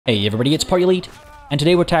Hey everybody, it's Party Elite, and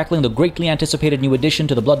today we're tackling the greatly anticipated new addition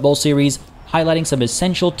to the Blood Bowl series, highlighting some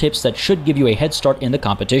essential tips that should give you a head start in the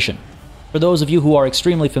competition. For those of you who are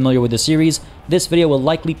extremely familiar with the series, this video will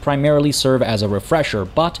likely primarily serve as a refresher,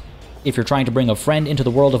 but if you're trying to bring a friend into the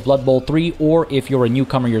world of Blood Bowl 3, or if you're a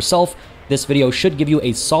newcomer yourself, this video should give you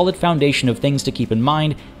a solid foundation of things to keep in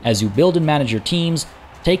mind as you build and manage your teams,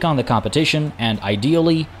 take on the competition, and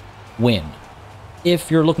ideally, win. If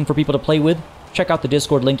you're looking for people to play with, check out the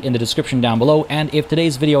Discord link in the description down below, and if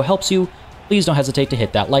today's video helps you, please don't hesitate to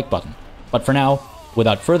hit that like button. But for now,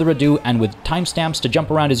 without further ado and with timestamps to jump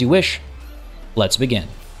around as you wish, let's begin.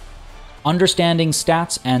 Understanding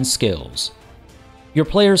stats and skills. Your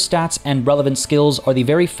player's stats and relevant skills are the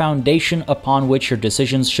very foundation upon which your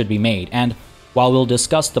decisions should be made, and while we'll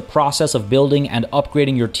discuss the process of building and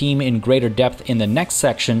upgrading your team in greater depth in the next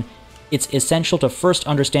section, it's essential to first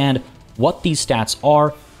understand what these stats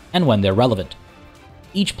are and when they're relevant.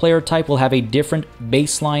 Each player type will have a different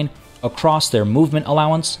baseline across their movement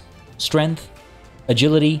allowance, strength,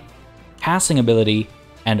 agility, passing ability,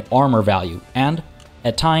 and armor value, and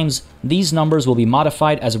at times, these numbers will be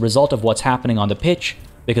modified as a result of what's happening on the pitch,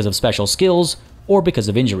 because of special skills, or because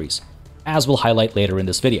of injuries, as we'll highlight later in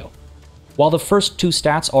this video. While the first two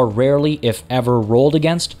stats are rarely, if ever, rolled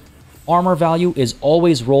against, armor value is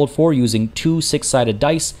always rolled for using two 6-sided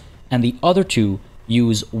dice, and the other two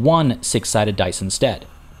use one 6-sided dice instead.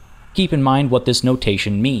 Keep in mind what this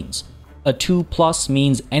notation means. A 2+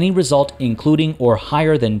 means any result including or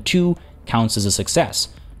higher than 2 counts as a success.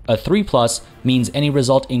 A 3+ means any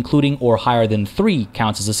result including or higher than 3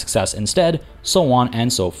 counts as a success instead, so on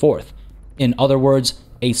and so forth. In other words,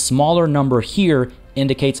 a smaller number here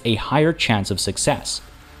indicates a higher chance of success.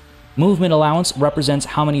 Movement allowance represents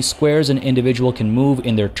how many squares an individual can move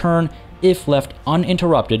in their turn if left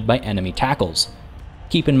uninterrupted by enemy tackles.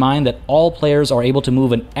 Keep in mind that all players are able to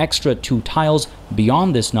move an extra 2 tiles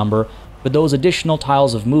beyond this number, but those additional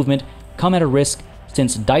tiles of movement come at a risk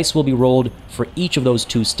since dice will be rolled for each of those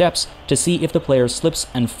 2 steps to see if the player slips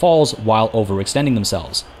and falls while overextending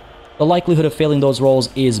themselves. The likelihood of failing those rolls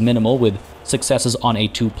is minimal with successes on a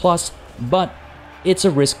 2+, but it's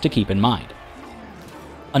a risk to keep in mind.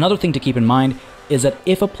 Another thing to keep in mind is that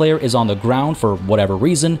if a player is on the ground for whatever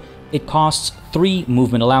reason, it costs 3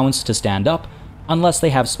 movement allowance to stand up, unless they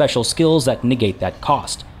have special skills that negate that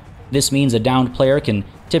cost. This means a downed player can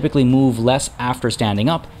typically move less after standing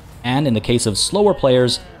up, and in the case of slower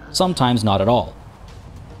players, sometimes not at all.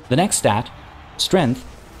 The next stat, strength,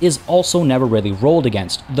 is also never really rolled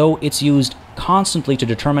against, though it's used constantly to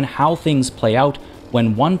determine how things play out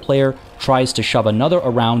when one player tries to shove another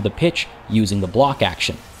around the pitch using the block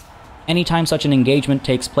action. Anytime such an engagement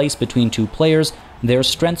takes place between 2 players, their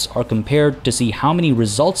strengths are compared to see how many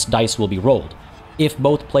results dice will be rolled. If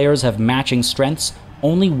both players have matching strengths,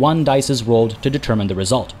 only 1 dice is rolled to determine the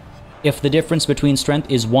result. If the difference between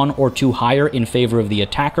strength is 1 or 2 higher in favor of the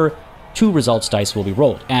attacker, 2 results dice will be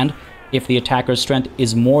rolled, and if the attacker's strength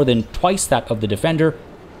is more than twice that of the defender,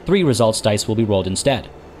 3 results dice will be rolled instead.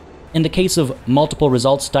 In the case of multiple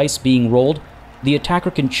results dice being rolled, the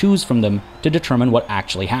attacker can choose from them to determine what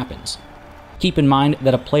actually happens. Keep in mind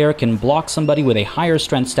that a player can block somebody with a higher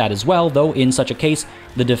strength stat as well, though in such a case,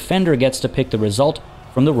 the defender gets to pick the result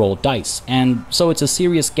from the rolled dice, and so it's a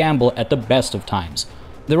serious gamble at the best of times.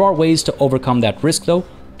 There are ways to overcome that risk though,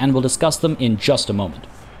 and we'll discuss them in just a moment.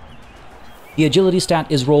 The agility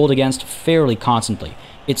stat is rolled against fairly constantly.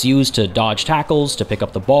 It's used to dodge tackles, to pick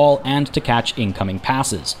up the ball, and to catch incoming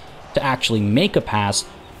passes. To actually make a pass,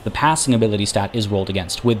 the passing ability stat is rolled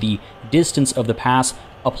against, with the distance of the pass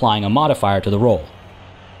applying a modifier to the roll.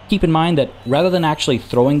 Keep in mind that rather than actually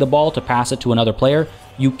throwing the ball to pass it to another player,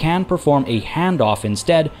 you can perform a handoff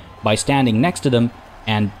instead by standing next to them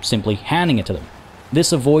and simply handing it to them.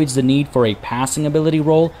 This avoids the need for a passing ability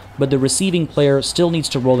roll, but the receiving player still needs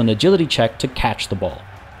to roll an agility check to catch the ball.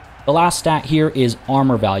 The last stat here is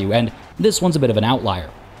armor value, and this one's a bit of an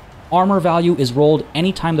outlier. Armor value is rolled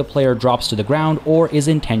anytime the player drops to the ground or is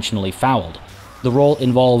intentionally fouled. The roll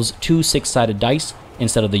involves 2 6-sided dice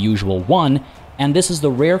instead of the usual 1, and this is the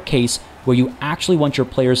rare case where you actually want your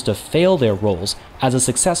players to fail their rolls, as a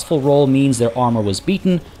successful roll means their armor was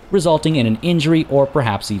beaten, resulting in an injury or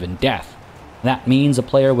perhaps even death. That means a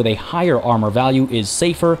player with a higher armor value is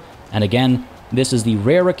safer, and again, this is the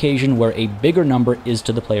rare occasion where a bigger number is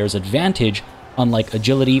to the player's advantage, unlike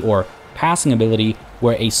agility or passing ability,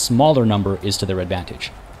 where a smaller number is to their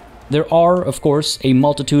advantage. There are, of course, a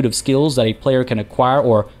multitude of skills that a player can acquire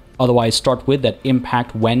or otherwise start with that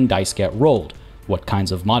impact when dice get rolled, what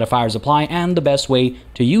kinds of modifiers apply, and the best way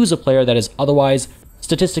to use a player that is otherwise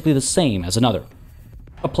statistically the same as another.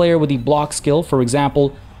 A player with the block skill, for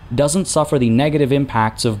example, doesn't suffer the negative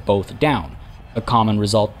impacts of both down, a common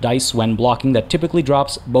result dice when blocking that typically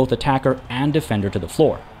drops both attacker and defender to the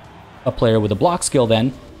floor. A player with a block skill,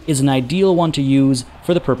 then, is an ideal one to use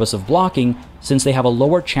for the purpose of blocking since they have a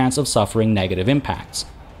lower chance of suffering negative impacts.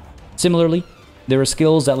 Similarly, there are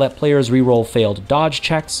skills that let players reroll failed dodge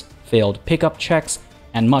checks, failed pickup checks,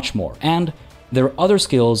 and much more, and there are other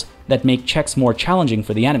skills that make checks more challenging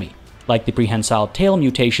for the enemy, like the prehensile tail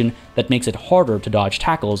mutation that makes it harder to dodge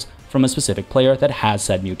tackles from a specific player that has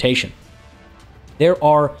said mutation. There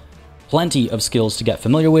are plenty of skills to get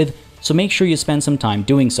familiar with, so make sure you spend some time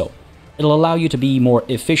doing so. It'll allow you to be more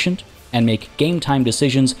efficient and make game time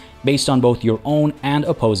decisions based on both your own and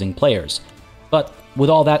opposing players. But with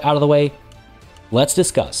all that out of the way, let's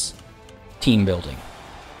discuss team building.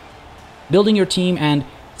 Building your team and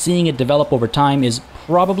seeing it develop over time is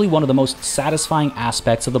probably one of the most satisfying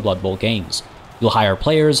aspects of the Blood Bowl games. You'll hire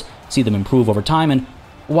players, see them improve over time, and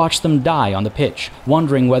watch them die on the pitch,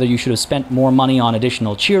 wondering whether you should have spent more money on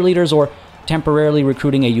additional cheerleaders or temporarily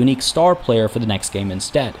recruiting a unique star player for the next game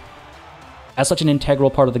instead. As such an integral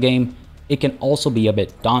part of the game, it can also be a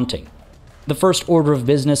bit daunting. The first order of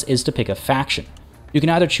business is to pick a faction. You can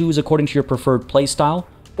either choose according to your preferred playstyle,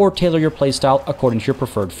 or tailor your playstyle according to your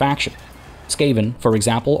preferred faction. Skaven, for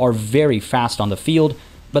example, are very fast on the field,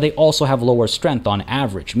 but they also have lower strength on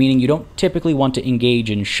average, meaning you don't typically want to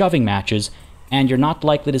engage in shoving matches, and you're not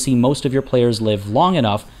likely to see most of your players live long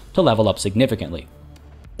enough to level up significantly.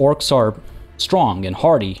 Orcs are strong and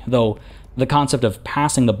hardy, though the concept of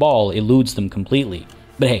passing the ball eludes them completely.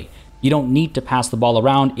 But hey, you don't need to pass the ball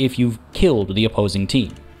around if you've killed the opposing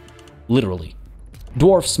team. Literally.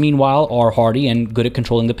 Dwarfs, meanwhile, are hardy and good at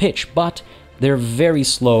controlling the pitch, but they're very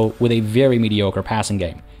slow with a very mediocre passing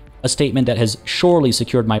game, a statement that has surely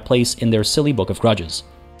secured my place in their silly book of grudges.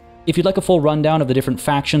 If you'd like a full rundown of the different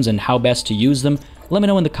factions and how best to use them, let me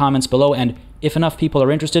know in the comments below, and if enough people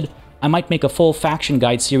are interested, I might make a full faction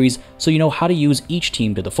guide series so you know how to use each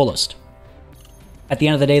team to the fullest. At the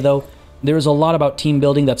end of the day, though, there is a lot about team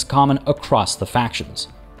building that's common across the factions.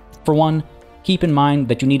 For one, keep in mind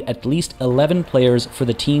that you need at least 11 players for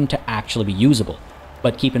the team to actually be usable,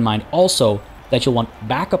 but keep in mind also that you'll want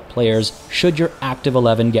backup players should your active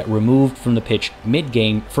 11 get removed from the pitch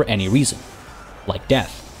mid-game for any reason, like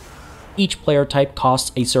death. Each player type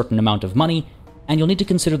costs a certain amount of money, and you'll need to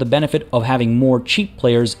consider the benefit of having more cheap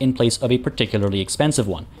players in place of a particularly expensive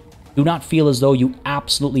one. Do not feel as though you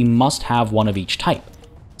absolutely must have one of each type.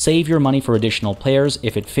 Save your money for additional players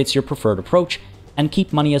if it fits your preferred approach, and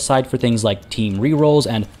keep money aside for things like team rerolls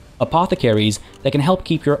and apothecaries that can help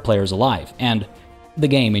keep your players alive, and the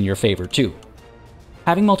game in your favor too.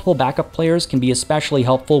 Having multiple backup players can be especially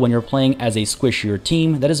helpful when you're playing as a squishier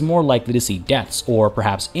team that is more likely to see deaths or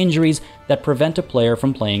perhaps injuries that prevent a player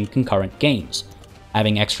from playing concurrent games.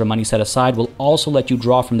 Having extra money set aside will also let you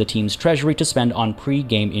draw from the team's treasury to spend on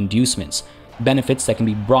pre-game inducements, benefits that can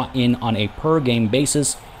be brought in on a per-game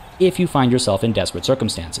basis if you find yourself in desperate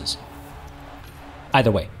circumstances.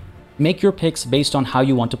 Either way, make your picks based on how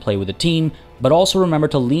you want to play with the team, but also remember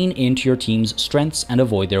to lean into your team's strengths and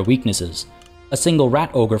avoid their weaknesses. A single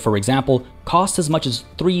Rat Ogre, for example, costs as much as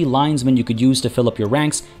 3 linesmen you could use to fill up your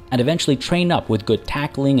ranks and eventually train up with good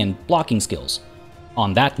tackling and blocking skills.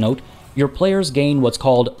 On that note, your players gain what's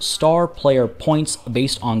called star player points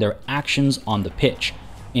based on their actions on the pitch.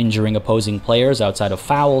 Injuring opposing players outside of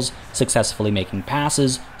fouls, successfully making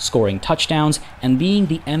passes, scoring touchdowns, and being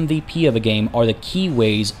the MVP of a game are the key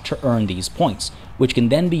ways to earn these points, which can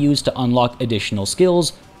then be used to unlock additional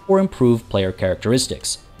skills or improve player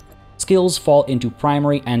characteristics. Skills fall into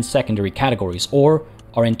primary and secondary categories, or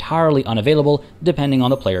are entirely unavailable depending on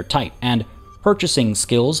the player type, and purchasing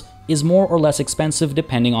skills is more or less expensive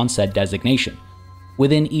depending on said designation.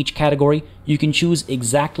 Within each category, you can choose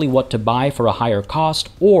exactly what to buy for a higher cost,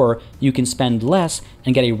 or you can spend less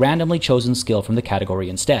and get a randomly chosen skill from the category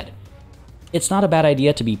instead. It's not a bad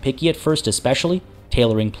idea to be picky at first, especially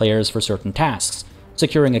tailoring players for certain tasks.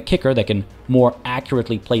 Securing a kicker that can more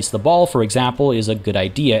accurately place the ball, for example, is a good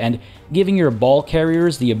idea, and giving your ball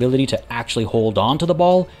carriers the ability to actually hold on to the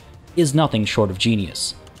ball is nothing short of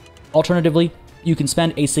genius. Alternatively, you can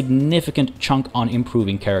spend a significant chunk on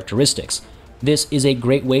improving characteristics. This is a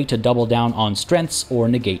great way to double down on strengths or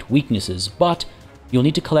negate weaknesses, but you'll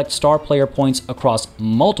need to collect star player points across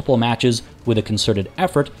multiple matches with a concerted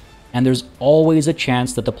effort, and there's always a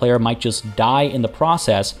chance that the player might just die in the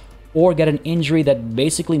process or get an injury that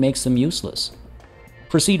basically makes them useless.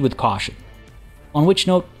 Proceed with caution. On which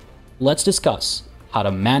note, let's discuss how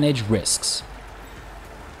to manage risks.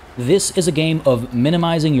 This is a game of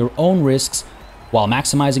minimizing your own risks while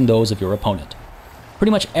maximizing those of your opponent. Pretty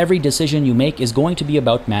much every decision you make is going to be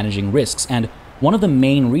about managing risks, and one of the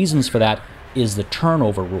main reasons for that is the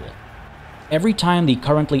turnover rule. Every time the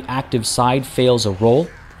currently active side fails a roll,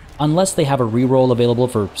 unless they have a reroll available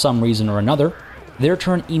for some reason or another, their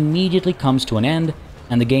turn immediately comes to an end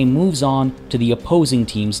and the game moves on to the opposing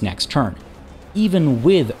team's next turn. Even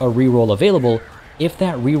with a reroll available, if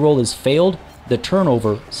that reroll is failed, the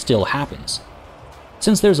turnover still happens.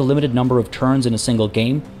 Since there's a limited number of turns in a single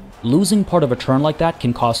game, losing part of a turn like that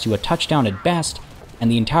can cost you a touchdown at best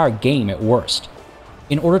and the entire game at worst.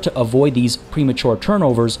 In order to avoid these premature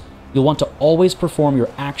turnovers, you'll want to always perform your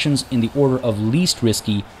actions in the order of least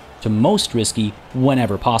risky to most risky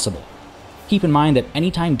whenever possible. Keep in mind that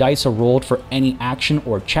anytime dice are rolled for any action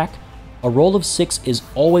or check, a roll of 6 is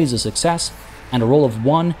always a success and a roll of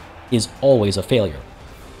 1 is always a failure.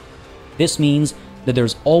 This means that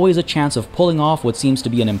there's always a chance of pulling off what seems to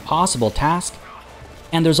be an impossible task,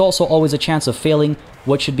 and there's also always a chance of failing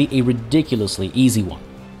what should be a ridiculously easy one.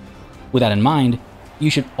 With that in mind, you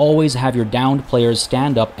should always have your downed players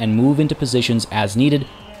stand up and move into positions as needed,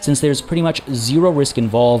 since there's pretty much zero risk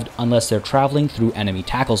involved unless they're traveling through enemy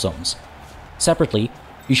tackle zones. Separately,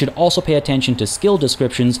 you should also pay attention to skill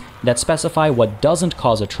descriptions that specify what doesn't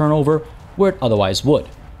cause a turnover where it otherwise would.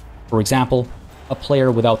 For example, a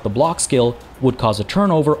player without the block skill would cause a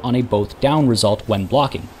turnover on a both down result when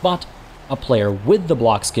blocking, but a player with the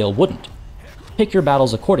block skill wouldn't. Pick your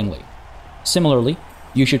battles accordingly. Similarly,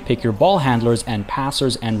 you should pick your ball handlers and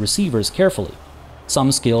passers and receivers carefully.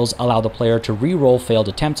 Some skills allow the player to re-roll failed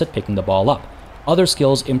attempts at picking the ball up. Other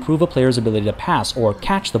skills improve a player's ability to pass or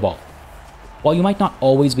catch the ball. While you might not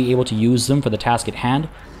always be able to use them for the task at hand,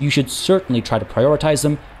 you should certainly try to prioritize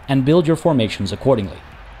them and build your formations accordingly.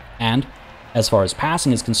 And, as far as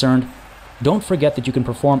passing is concerned, don't forget that you can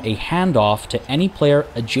perform a handoff to any player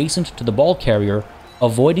adjacent to the ball carrier,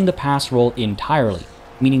 avoiding the pass roll entirely,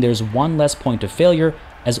 meaning there's one less point of failure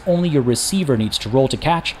as only your receiver needs to roll to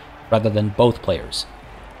catch rather than both players.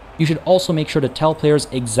 You should also make sure to tell players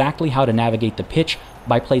exactly how to navigate the pitch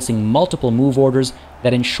by placing multiple move orders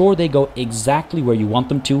that ensure they go exactly where you want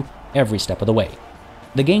them to every step of the way.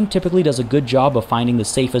 The game typically does a good job of finding the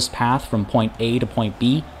safest path from point A to point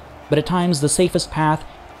B, but at times the safest path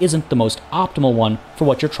isn't the most optimal one for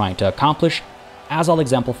what you're trying to accomplish, as I'll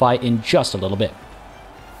exemplify in just a little bit.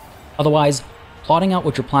 Otherwise, plotting out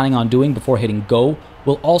what you're planning on doing before hitting go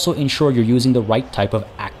will also ensure you're using the right type of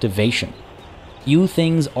activation. Few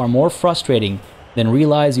things are more frustrating than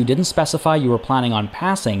realize you didn't specify you were planning on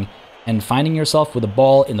passing and finding yourself with the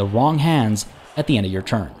ball in the wrong hands at the end of your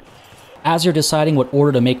turn. As you're deciding what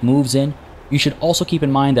order to make moves in, you should also keep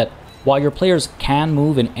in mind that while your players can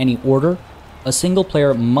move in any order, a single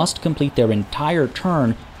player must complete their entire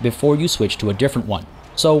turn before you switch to a different one.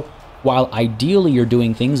 So, while ideally you're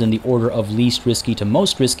doing things in the order of least risky to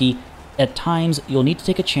most risky, at times you'll need to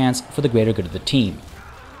take a chance for the greater good of the team.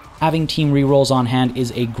 Having team rerolls on hand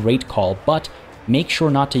is a great call, but make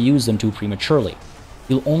sure not to use them too prematurely.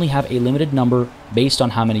 You'll only have a limited number based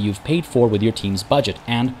on how many you've paid for with your team's budget,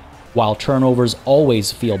 and while turnovers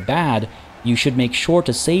always feel bad, you should make sure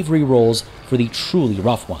to save rerolls for the truly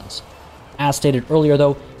rough ones. As stated earlier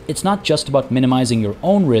though, it's not just about minimizing your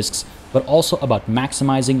own risks, but also about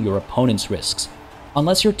maximizing your opponent's risks.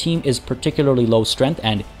 Unless your team is particularly low strength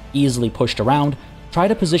and easily pushed around, try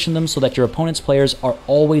to position them so that your opponent's players are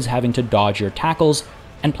always having to dodge your tackles,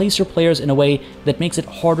 and place your players in a way that makes it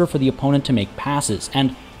harder for the opponent to make passes,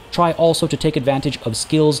 and try also to take advantage of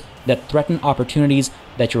skills that threaten opportunities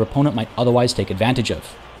that your opponent might otherwise take advantage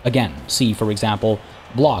of. Again, see for example,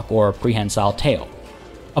 block or prehensile tail.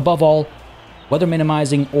 Above all, whether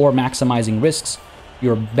minimizing or maximizing risks,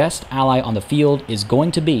 your best ally on the field is going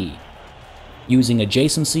to be using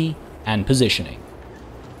adjacency and positioning.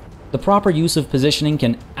 The proper use of positioning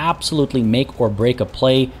can absolutely make or break a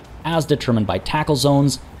play as determined by tackle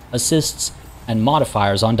zones, assists, and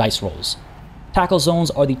modifiers on dice rolls. Tackle zones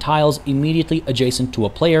are the tiles immediately adjacent to a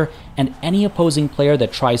player, and any opposing player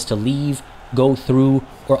that tries to leave, go through,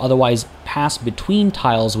 or otherwise pass between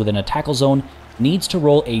tiles within a tackle zone needs to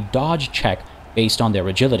roll a dodge check based on their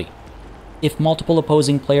agility. If multiple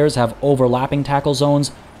opposing players have overlapping tackle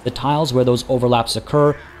zones, the tiles where those overlaps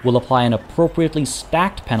occur will apply an appropriately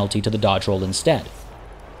stacked penalty to the dodge roll instead.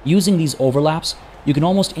 Using these overlaps, you can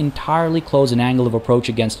almost entirely close an angle of approach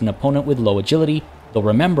against an opponent with low agility, though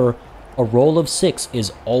remember, a roll of 6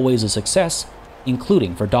 is always a success,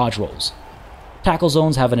 including for dodge rolls. Tackle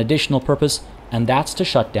zones have an additional purpose, and that's to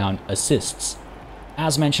shut down assists.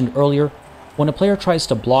 As mentioned earlier, when a player tries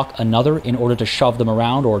to block another in order to shove them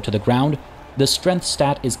around or to the ground, the strength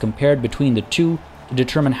stat is compared between the two to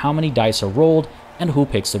determine how many dice are rolled and who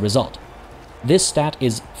picks the result. This stat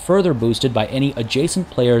is further boosted by any adjacent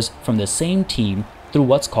players from the same team through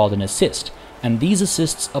what's called an assist, and these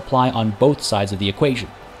assists apply on both sides of the equation.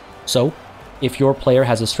 So, if your player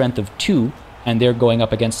has a strength of 2 and they're going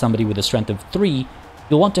up against somebody with a strength of 3,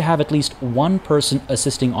 you'll want to have at least one person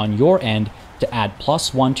assisting on your end to add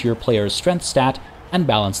 +1 to your player's strength stat and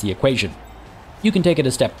balance the equation. You can take it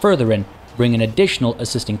a step further and bring an additional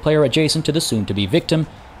assisting player adjacent to the soon-to-be victim,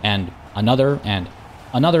 and another,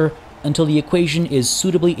 until the equation is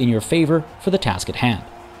suitably in your favor for the task at hand.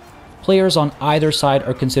 Players on either side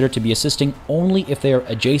are considered to be assisting only if they are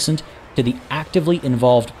adjacent to the actively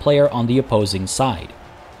involved player on the opposing side.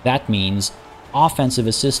 That means offensive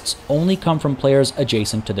assists only come from players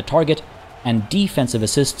adjacent to the target, and defensive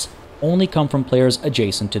assists only come from players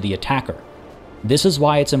adjacent to the attacker. This is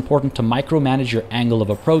why it's important to micromanage your angle of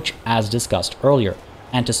approach as discussed earlier,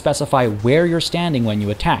 and to specify where you're standing when you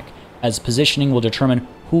attack, as positioning will determine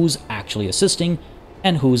who's actually assisting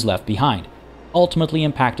and who's left behind, ultimately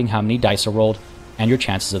impacting how many dice are rolled and your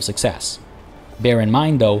chances of success. Bear in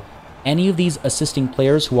mind though, any of these assisting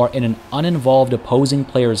players who are in an uninvolved opposing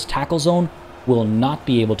player's tackle zone will not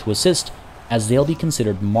be able to assist, as they'll be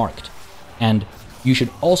considered marked. And you should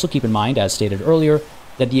also keep in mind, as stated earlier,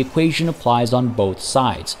 that the equation applies on both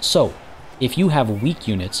sides. So, if you have weak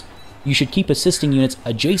units, you should keep assisting units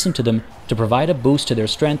adjacent to them to provide a boost to their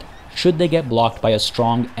strength should they get blocked by a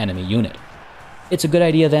strong enemy unit. It's a good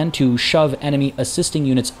idea then to shove enemy assisting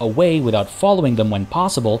units away without following them when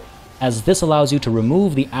possible, as this allows you to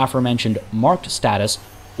remove the aforementioned marked status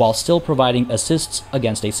while still providing assists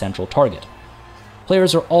against a central target.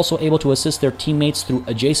 Players are also able to assist their teammates through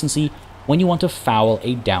adjacency when you want to foul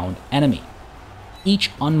a downed enemy.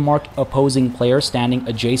 Each unmarked opposing player standing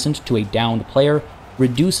adjacent to a downed player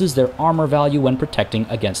reduces their armor value when protecting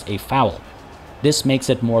against a foul. This makes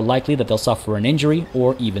it more likely that they'll suffer an injury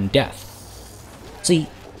or even death. See,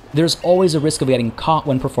 there's always a risk of getting caught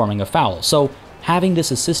when performing a foul, so having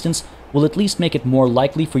this assistance will at least make it more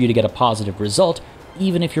likely for you to get a positive result,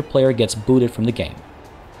 even if your player gets booted from the game.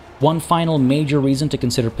 One final major reason to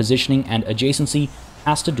consider positioning and adjacency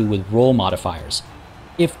has to do with roll modifiers.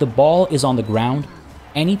 If the ball is on the ground,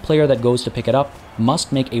 any player that goes to pick it up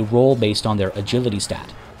must make a roll based on their agility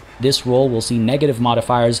stat. This roll will see negative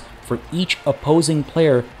modifiers for each opposing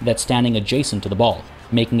player that's standing adjacent to the ball,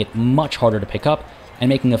 making it much harder to pick up and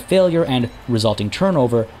making a failure and resulting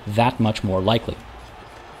turnover that much more likely.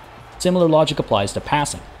 Similar logic applies to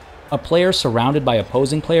passing. A player surrounded by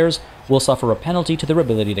opposing players will suffer a penalty to their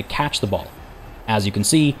ability to catch the ball. As you can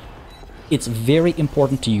see, it's very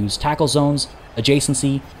important to use tackle zones,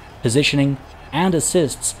 adjacency, positioning, and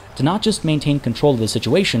assists to not just maintain control of the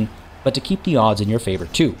situation, but to keep the odds in your favor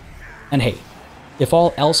too. And hey, if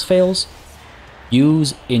all else fails,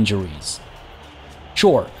 use injuries.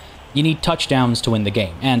 Sure, you need touchdowns to win the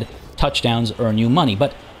game, and touchdowns earn you money,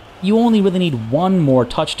 but you only really need one more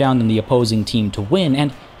touchdown than the opposing team to win,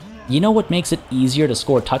 and you know what makes it easier to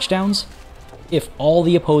score touchdowns? If all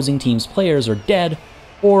the opposing team's players are dead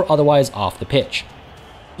or otherwise off the pitch.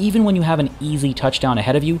 Even when you have an easy touchdown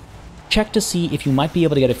ahead of you, check to see if you might be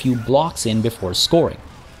able to get a few blocks in before scoring.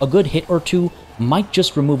 A good hit or two might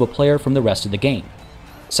just remove a player from the rest of the game.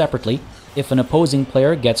 Separately, if an opposing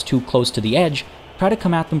player gets too close to the edge, try to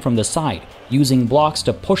come at them from the side, using blocks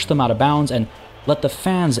to push them out of bounds and let the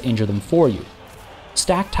fans injure them for you.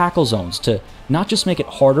 Stack tackle zones to not just make it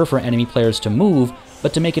harder for enemy players to move,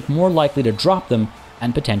 but to make it more likely to drop them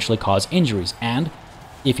and potentially cause injuries. And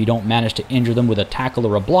if you don't manage to injure them with a tackle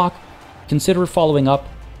or a block, consider following up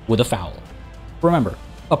with a foul. Remember,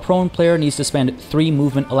 a prone player needs to spend 3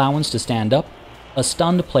 movement allowance to stand up, a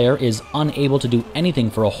stunned player is unable to do anything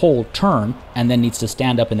for a whole turn and then needs to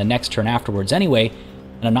stand up in the next turn afterwards anyway,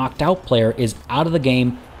 and a knocked out player is out of the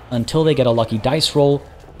game until they get a lucky dice roll,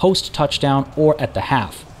 post-touchdown, or at the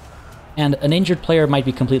half. And an injured player might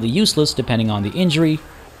be completely useless depending on the injury,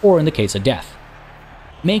 or in the case of death.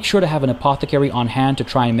 Make sure to have an apothecary on hand to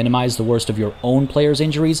try and minimize the worst of your own player's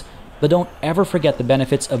injuries, but don't ever forget the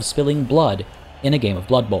benefits of spilling blood in a game of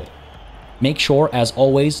Blood Bowl. Make sure, as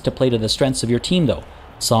always, to play to the strengths of your team though.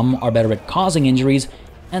 Some are better at causing injuries,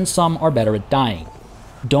 and some are better at dying.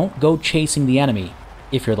 Don't go chasing the enemy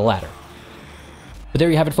if you're the latter. But there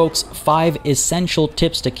you have it, folks, 5 essential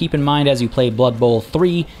tips to keep in mind as you play Blood Bowl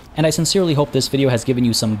 3, and I sincerely hope this video has given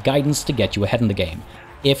you some guidance to get you ahead in the game.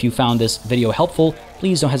 If you found this video helpful,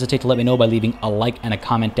 please don't hesitate to let me know by leaving a like and a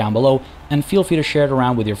comment down below, and feel free to share it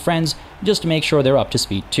around with your friends just to make sure they're up to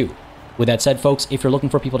speed too. With that said, folks, if you're looking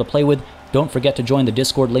for people to play with, don't forget to join the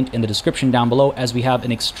Discord linked in the description down below, as we have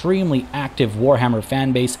an extremely active Warhammer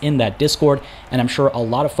fan base in that Discord, and I'm sure a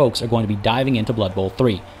lot of folks are going to be diving into Blood Bowl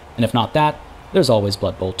 3. And if not that, there's always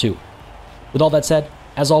Blood Bowl 2. With all that said,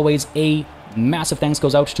 as always, a massive thanks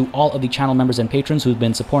goes out to all of the channel members and patrons who've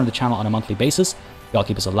been supporting the channel on a monthly basis. Y'all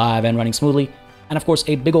keep us alive and running smoothly. And of course,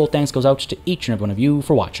 a big old thanks goes out to each and every one of you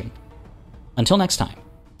for watching. Until next time,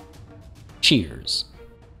 cheers.